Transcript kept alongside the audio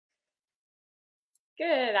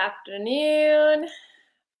Good afternoon.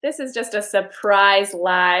 This is just a surprise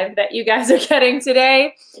live that you guys are getting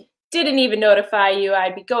today. Didn't even notify you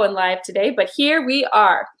I'd be going live today, but here we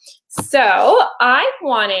are. So I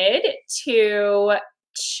wanted to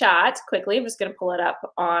chat quickly. I'm just going to pull it up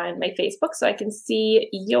on my Facebook so I can see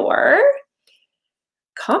your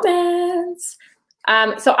comments.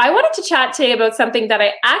 So I wanted to chat today about something that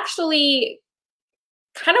I actually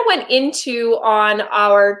kind of went into on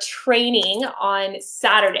our training on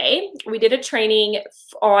Saturday. We did a training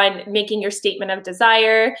on making your statement of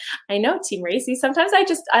desire. I know, Team Racy, sometimes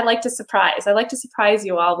I like to surprise. I like to surprise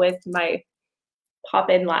you all with my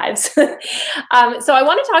pop-in lives. So I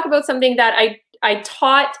want to talk about something that I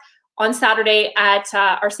taught on Saturday at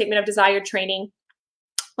our statement of desire training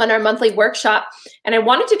on our monthly workshop. And I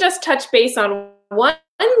wanted to just touch base on one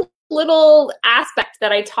little aspect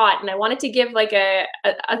that I taught, and I wanted to give like a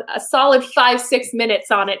solid 5-6 minutes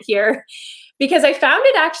on it here, because I found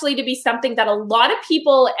it actually to be something that a lot of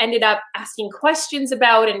people ended up asking questions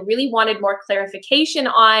about and really wanted more clarification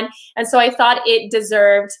on, and so I thought it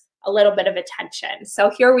deserved a little bit of attention. So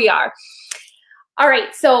here we are. All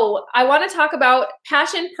right, so I want to talk about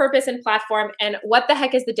passion, purpose, and platform, and what the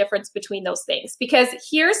heck is the difference between those things, because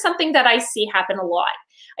here's something that I see happen a lot.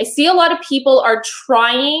 I see a lot of people are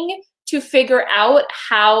trying to figure out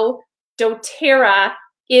how doTERRA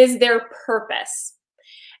is their purpose.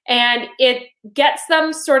 And it gets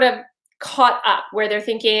them sort of caught up where they're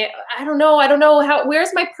thinking, I don't know,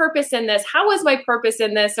 where's my purpose in this? How is my purpose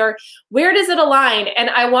in this? Or where does it align? And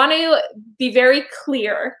I want to be very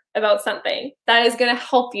clear about something that is going to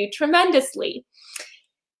help you tremendously.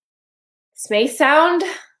 This may sound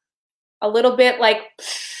a little bit like,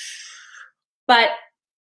 but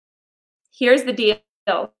here's the deal.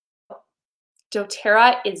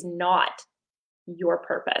 doTERRA is not your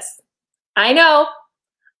purpose. I know,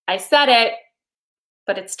 I said it,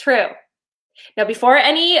 but it's true. Now, before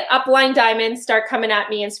any upline diamonds start coming at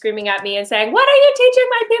me and screaming at me and saying, what are you teaching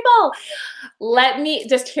my people? Let me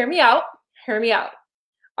just hear me out. Hear me out.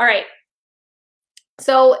 All right.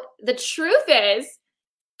 So the truth is,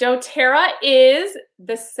 doTERRA is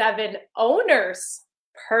the 7 owners'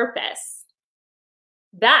 purpose.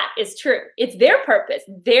 That is true. It's their purpose.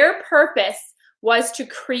 Their purpose was to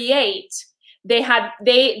create. They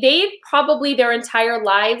probably their entire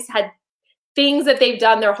lives had things that they've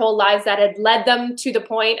done their whole lives that had led them to the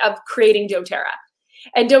point of creating doTERRA.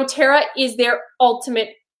 And doTERRA is their ultimate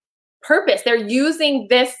purpose. They're using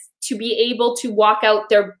this to be able to walk out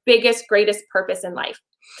their biggest, greatest purpose in life.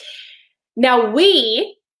 Now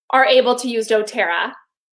we are able to use doTERRA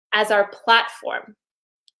as our platform.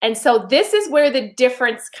 And so this is where the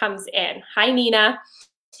difference comes in. Hi, Nina.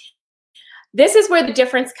 This is where the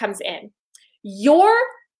difference comes in. Your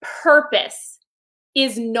purpose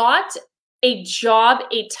is not a job,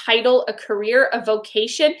 a title, a career, a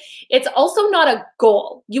vocation. It's also not a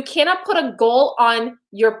goal. You cannot put a goal on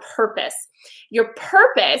your purpose. Your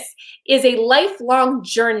purpose is a lifelong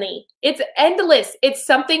journey. It's endless. It's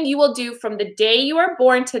something you will do from the day you are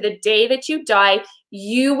born to the day that you die.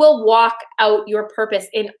 You will walk out your purpose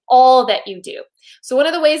in all that you do. So one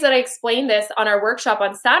of the ways that I explained this on our workshop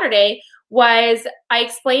on Saturday was I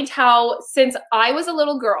explained how since I was a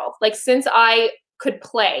little girl, like since I could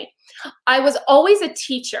play, I was always a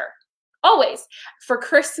teacher. Always. For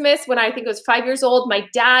Christmas, when I think I was 5 years old, my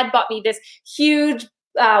dad bought me this huge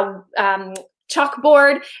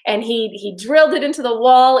chalkboard, and he drilled it into the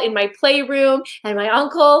wall in my playroom, and my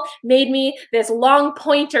uncle made me this long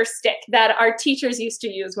pointer stick that our teachers used to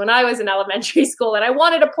use when I was in elementary school, and I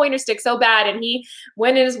wanted a pointer stick so bad, and he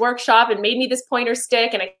went in his workshop and made me this pointer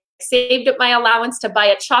stick, and I saved up my allowance to buy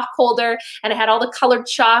a chalk holder, and I had all the colored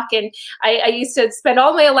chalk, and I used to spend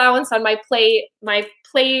all my allowance on my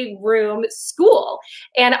playroom school.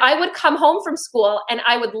 And I would come home from school and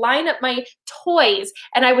I would line up my toys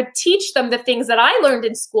and I would teach them the things that I learned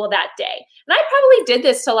in school that day. And I probably did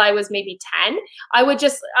this till I was maybe 10. I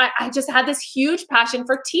just had this huge passion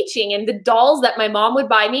for teaching, and the dolls that my mom would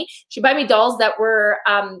buy me, she'd buy me dolls that were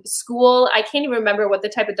school. I can't even remember what the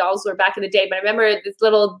type of dolls were back in the day, but I remember this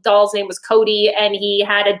little doll's name was Cody, and he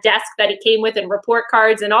had a desk that he came with and report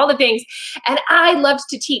cards and all the things. And I loved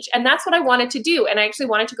to teach, and that's what I wanted to do. And I actually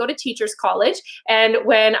wanted to go to teachers college. And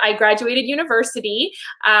when I graduated university,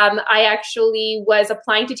 I actually was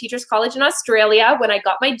applying to teachers college in Australia when I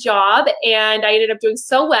got my job, and I ended up doing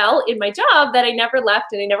so well in my job that I never left,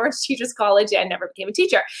 and I never went to teachers college and never became a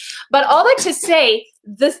teacher. But all that to say,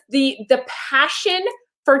 the passion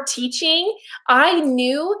for teaching, I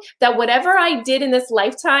knew that whatever I did in this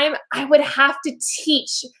lifetime, I would have to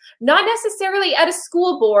teach, not necessarily at a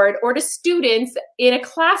school board or to students in a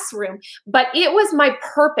classroom, but it was my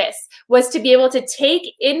purpose, was to be able to take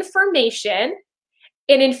information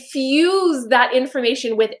and infuse that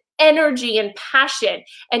information with energy and passion,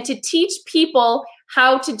 and to teach people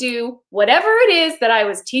how to do whatever it is that I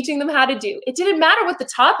was teaching them how to do. It didn't matter what the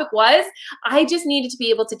topic was. I just needed to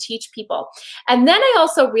be able to teach people. And then I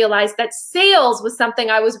also realized that sales was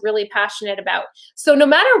something I was really passionate about. So no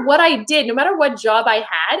matter what I did, no matter what job I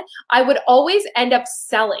had, I would always end up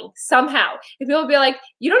selling somehow. And people would be like,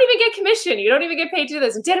 you don't even get commission. You don't even get paid to do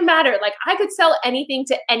this. It didn't matter. Like, I could sell anything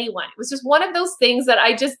to anyone. It was just one of those things that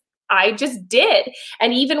I just did.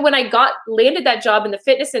 And even when I landed that job in the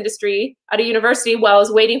fitness industry at a university while I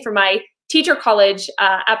was waiting for my teacher college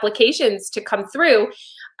applications to come through,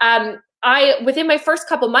 within my first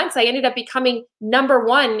couple months, I ended up becoming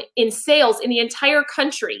 #1 in sales in the entire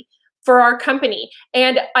country for our company.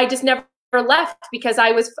 And I just never left, because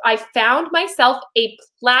I found myself a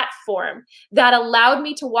platform that allowed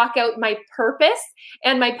me to walk out my purpose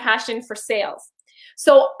and my passion for sales.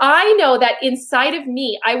 So I know that inside of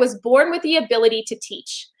me, I was born with the ability to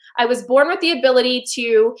teach. I was born with the ability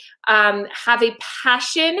to have a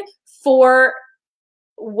passion for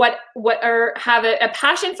have a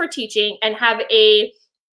passion for teaching, and have a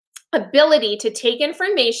ability to take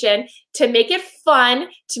information, to make it fun,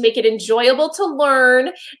 to make it enjoyable to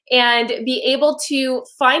learn, and be able to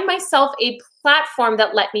find myself a platform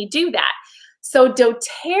that let me do that. So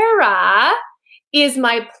doTERRA is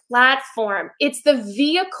my platform. It's the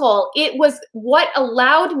vehicle. It was what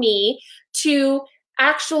allowed me to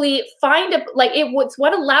actually it was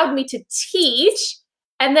what allowed me to teach.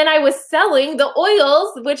 And then I was selling the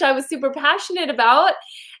oils, which I was super passionate about.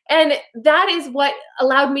 And that is what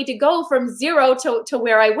allowed me to go from zero to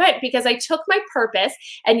where I went, because I took my purpose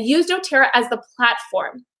and used doTERRA as the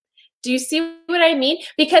platform. Do you see what I mean?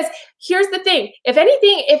 Because here's the thing, if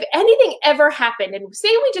anything ever happened, and say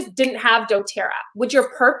we just didn't have doTERRA, would your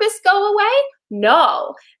purpose go away?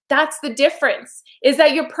 No. That's the difference, is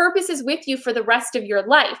that your purpose is with you for the rest of your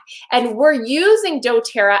life. And we're using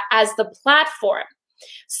doTERRA as the platform.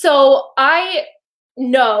 So I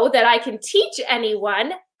know that I can teach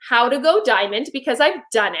anyone how to go diamond because I've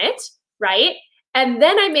done it, right? And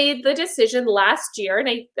then I made the decision last year,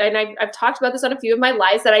 and I've talked about this on a few of my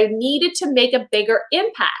lives, that I needed to make a bigger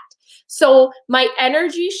impact. So my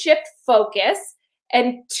energy shift focus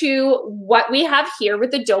and to what we have here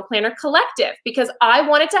with the Dough Planner Collective, because I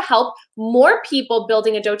wanted to help more people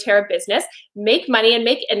building a doTERRA business make money and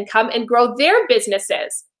make income and grow their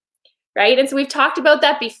businesses, right? And so we've talked about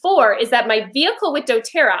that before, is that my vehicle with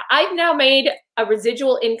doTERRA, I've now made a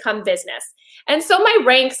residual income business. And so my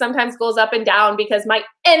rank sometimes goes up and down because my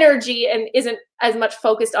energy isn't as much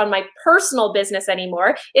focused on my personal business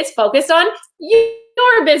anymore. It's focused on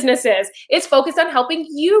your businesses. It's focused on helping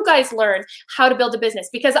you guys learn how to build a business,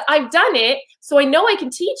 because I've done it, so I know I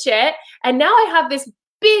can teach it. And now I have this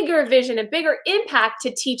bigger vision and bigger impact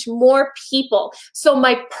to teach more people. So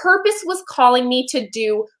my purpose was calling me to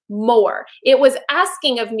do more. It was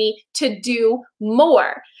asking of me to do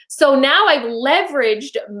more. So now I've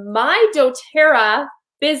leveraged my doTERRA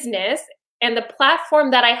business and the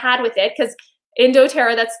platform that I had with it, because in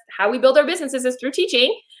doTERRA, that's how we build our businesses, is through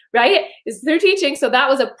teaching, right? Is through teaching. So that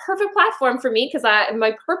was a perfect platform for me, because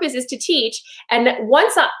my purpose is to teach. And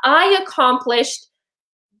once I accomplished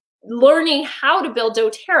learning how to build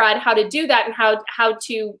doTERRA and how to do that, and how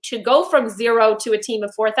to go from 0 to a team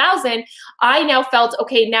of 4,000, I now felt,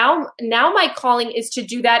 okay, now my calling is to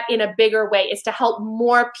do that in a bigger way, is to help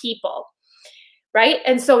more people, right?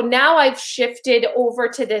 And so now I've shifted over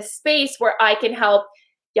to this space where I can help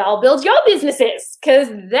y'all build your businesses, because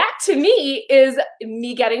that to me is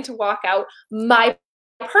me getting to walk out my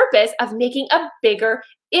purpose of making a bigger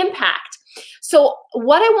impact. So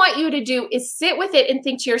what I want you to do is sit with it and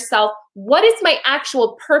think to yourself, what is my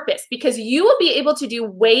actual purpose? Because you will be able to do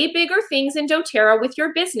way bigger things in doTERRA with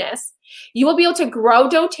your business. You will be able to grow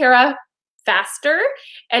doTERRA faster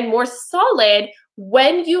and more solid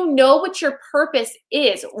when you know what your purpose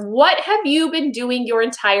is. What have you been doing your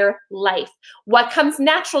entire life? What comes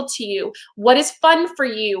natural to you? What is fun for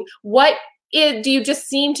you? What do you just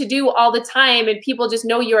seem to do all the time and people just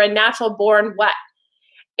know you're a natural born what?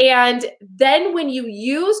 And then when you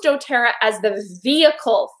use doTERRA as the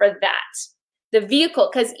vehicle for that,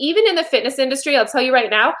 because even in the fitness industry, I'll tell you right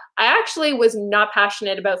now, I actually was not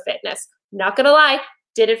passionate about fitness. Not gonna lie,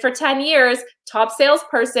 did it for 10 years, top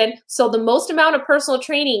salesperson, sold the most amount of personal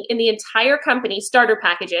training in the entire company, starter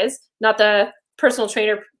packages, not the personal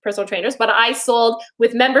trainers, but I sold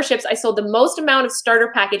with memberships. I sold the most amount of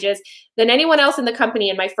starter packages than anyone else in the company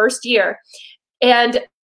in my first year. And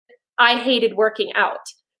I hated working out.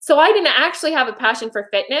 So I didn't actually have a passion for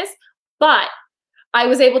fitness, but I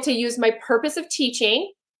was able to use my purpose of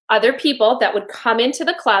teaching other people that would come into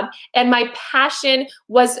the club, and my passion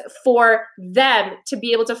was for them to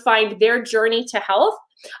be able to find their journey to health.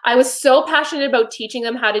 I was so passionate about teaching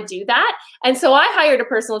them how to do that. And so I hired a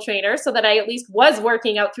personal trainer so that I at least was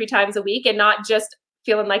working out 3 times a week and not just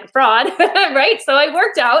feeling like a fraud, right? So I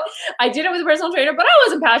worked out. I did it with a personal trainer, but I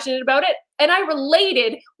wasn't passionate about it. And I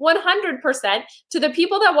related 100% to the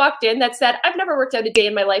people that walked in that said, I've never worked out a day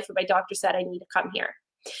in my life, but my doctor said I need to come here.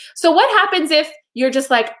 So what happens if you're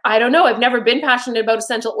just like, I don't know, I've never been passionate about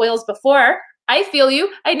essential oils before. I feel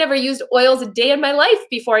you. I never used oils a day in my life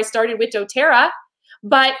before I started with doTERRA,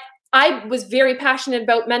 but I was very passionate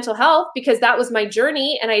about mental health because that was my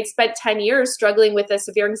journey. And I had spent 10 years struggling with a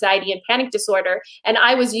severe anxiety and panic disorder. And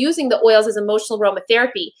I was using the oils as emotional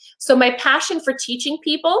aromatherapy. So my passion for teaching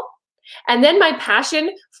people, and then my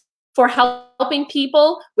passion for helping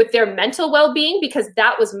people with their mental well-being, because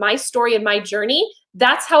that was my story and my journey.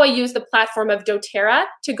 That's how I use the platform of doTERRA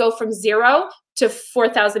to go from 0 to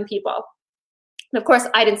 4,000 people. And of course,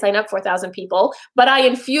 I didn't sign up 4,000 people, but I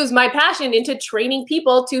infused my passion into training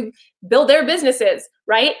people to build their businesses,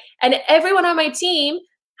 right? And everyone on my team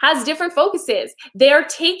has different focuses. They're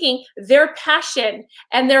taking their passion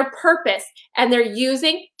and their purpose, and they're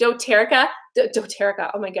using doTERRA.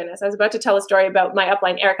 Oh my goodness, I was about to tell a story about my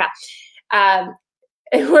upline, Erica.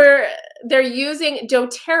 They're using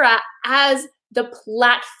doTERRA as the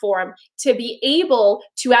platform to be able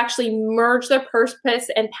to actually merge their purpose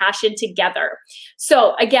and passion together.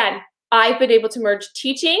 So again, I've been able to merge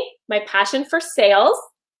teaching, my passion for sales,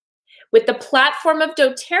 with the platform of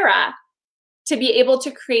doTERRA to be able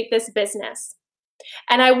to create this business.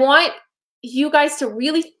 And I want you guys to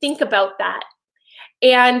really think about that.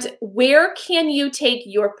 And where can you take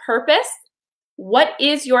your purpose? What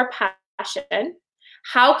is your passion?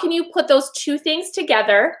 How can you put those two things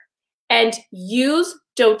together and use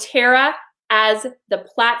doTERRA as the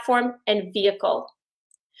platform and vehicle?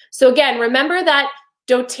 So again, remember that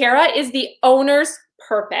doTERRA is the owner's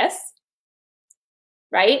purpose,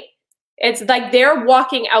 right? It's like they're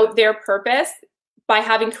walking out their purpose by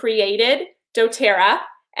having created doTERRA,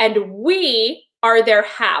 and we are their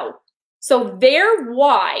how. So their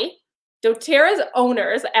why, doTERRA's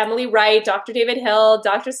owners, Emily Wright, Dr. David Hill,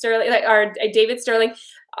 Dr. Sterling, or David Sterling,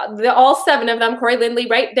 all 7 of them, Corey Lindley,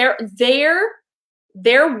 right? Their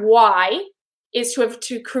why is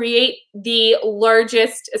to create the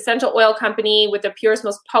largest essential oil company with the purest,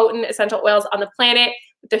 most potent essential oils on the planet,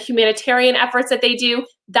 with the humanitarian efforts that they do.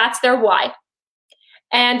 That's their why.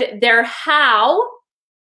 And their how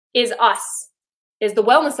is us, is the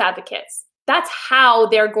wellness advocates. That's how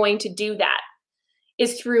they're going to do that,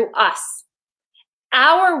 is through us.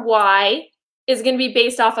 Our why is going to be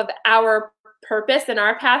based off of our purpose and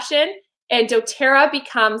our passion, and doTERRA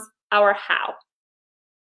becomes our how.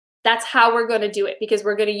 That's how we're going to do it, because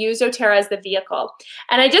we're going to use doTERRA as the vehicle.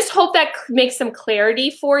 And I just hope that makes some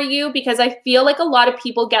clarity for you, because I feel like a lot of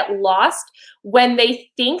people get lost when they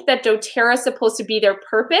think that doTERRA is supposed to be their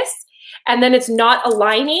purpose, and then it's not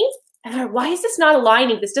aligning. And they're, why is this not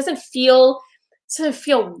aligning? This doesn't feel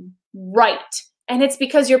right. And it's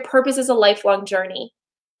because your purpose is a lifelong journey.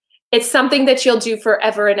 It's something that you'll do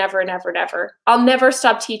forever and ever and ever and ever. I'll never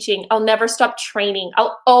stop teaching. I'll never stop training.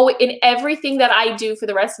 In everything that I do for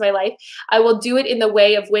the rest of my life, I will do it in the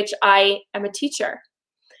way of which I am a teacher.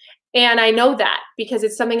 And I know that because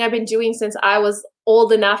it's something I've been doing since I was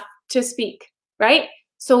old enough to speak, right?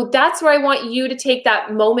 So that's where I want you to take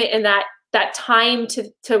that moment and that time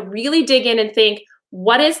to really dig in and think,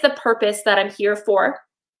 what is the purpose that I'm here for?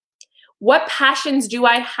 What passions do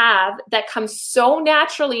I have that come so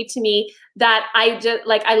naturally to me that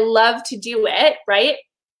I love to do it, right?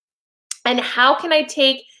 And how can I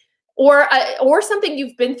take, or something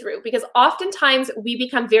you've been through, because oftentimes we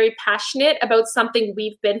become very passionate about something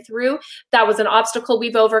we've been through. That was an obstacle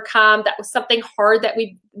we've overcome. That was something hard that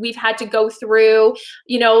we've had to go through.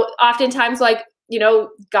 You know, oftentimes, like, you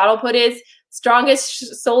know, God will put his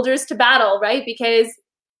strongest soldiers to battle, right? Because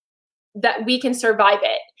that we can survive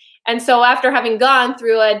it. And so after having gone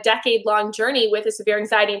through a decade-long journey with a severe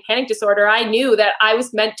anxiety and panic disorder, I knew that I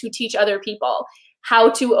was meant to teach other people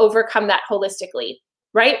how to overcome that holistically,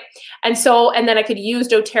 right? And then I could use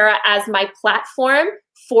doTERRA as my platform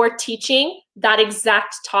for teaching that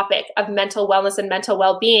exact topic of mental wellness and mental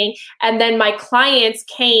well-being. And then my clients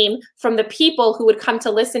came from the people who would come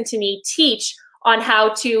to listen to me teach on how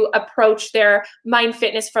to approach their mind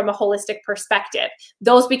fitness from a holistic perspective.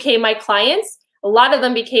 Those became my clients. A lot of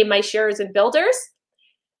them became my sharers and builders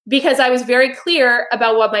because I was very clear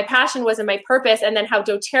about what my passion was and my purpose, and then how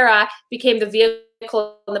doTERRA became the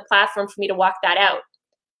vehicle and the platform for me to walk that out,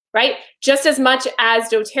 right? Just as much as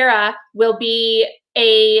doTERRA will be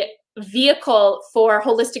a vehicle for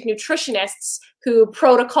holistic nutritionists who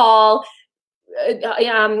protocol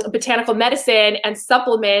botanical medicine and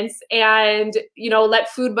supplements and, you know, let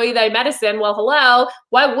food be thy medicine. Well, hello,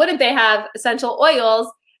 why wouldn't they have essential oils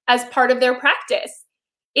as part of their practice?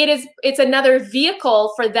 It's another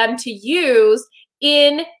vehicle for them to use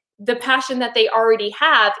in the passion that they already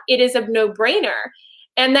have. It is a no-brainer.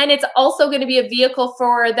 And then it's also going to be a vehicle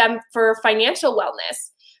for them for financial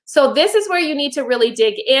wellness. So this is where you need to really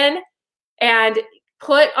dig in and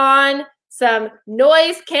put on some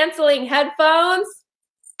noise canceling headphones,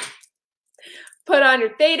 put on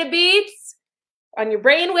your theta beats, on your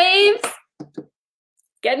brain waves,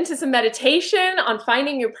 get into some meditation on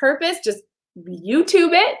finding your purpose, just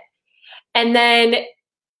YouTube it, and then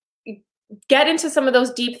get into some of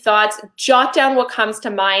those deep thoughts, jot down what comes to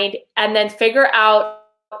mind, and then figure out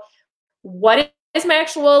what is my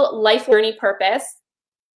actual life journey purpose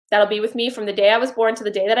that'll be with me from the day I was born to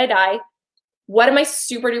the day that I die. What am I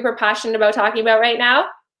super duper passionate about talking about right now?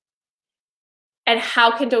 And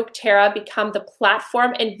how can doTERRA become the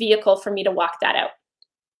platform and vehicle for me to walk that out?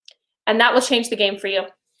 And that will change the game for you.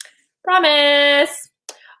 Promise.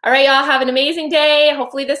 All right, y'all, have an amazing day.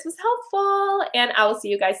 Hopefully this was helpful, and I will see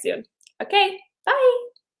you guys soon. Okay, bye.